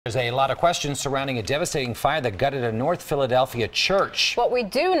There's a lot of questions surrounding a devastating fire that gutted a North Philadelphia church. What we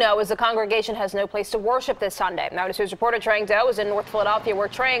do know is the congregation has no place to worship this Sunday. Now, News reporter Trang Do is in North Philadelphia, where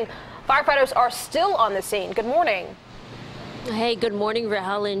firefighters are still on the scene. Good morning. Hey, good morning,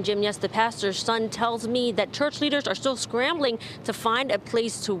 Rahel and Jim. Yes, the pastor's son tells me that church leaders are still scrambling to find a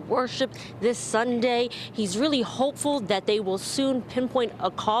place to worship this Sunday. He's really hopeful that they will soon pinpoint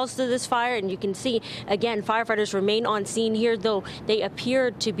a cause to this fire. And you can see, again, firefighters remain on scene here, though they appear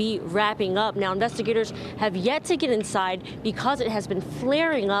to be wrapping up. Now, investigators have yet to get inside because it has been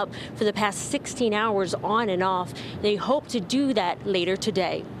flaring up for the past 16 hours on and off. They hope to do that later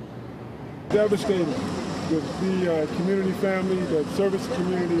today. Devastating. The community family, the service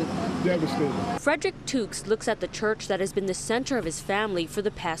community is devastated. Frederick Tukes looks at the church that has been the center of his family for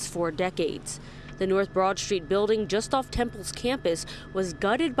the past 4 decades. The North Broad Street building just off Temple's campus was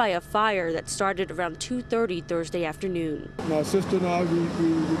gutted by a fire that started around 2:30 Thursday afternoon. My sister and I,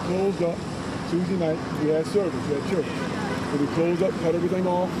 we closed up Tuesday night. We had service, we had church. And we closed up, cut everything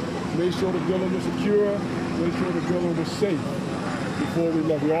off, made sure the building was secure, made sure the building was safe before we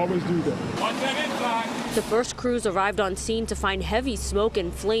left. We always do that. Watch that inside. The first crews arrived on scene to find heavy smoke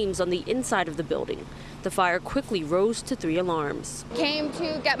and flames on the inside of the building. The fire quickly rose to 3 alarms. Came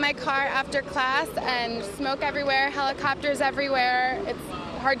to get my car after class and smoke everywhere, helicopters everywhere. It's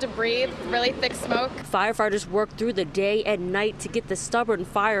hard to breathe, really thick smoke. Firefighters worked through the day and night to get the stubborn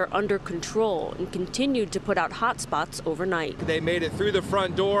fire under control and continued to put out hot spots overnight. They made it through the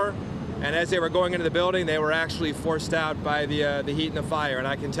front door, and as they were going into the building, they were actually forced out by the heat and the fire. And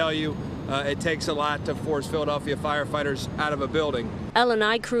I can tell you, it takes a lot to force Philadelphia firefighters out of a building.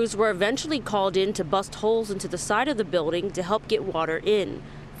 L&I crews were eventually called in to bust holes into the side of the building to help get water in.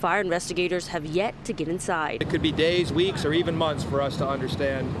 Fire investigators have yet to get inside. It could be days, weeks, or even months for us to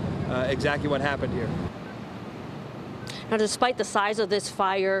understand exactly what happened here. Now, despite the size of this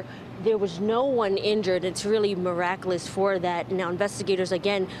fire, there was no one injured. It's really miraculous for that. Now, investigators,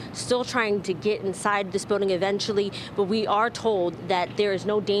 again, still trying to get inside this building eventually, but we are told that there is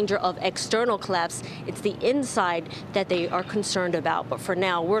no danger of external collapse. It's the inside that they are concerned about. But for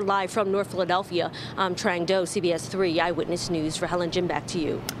now, we're live from North Philadelphia. I'm Trang Do, CBS 3 Eyewitness News. For Helen Jim, back to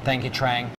you. Thank you, Trang.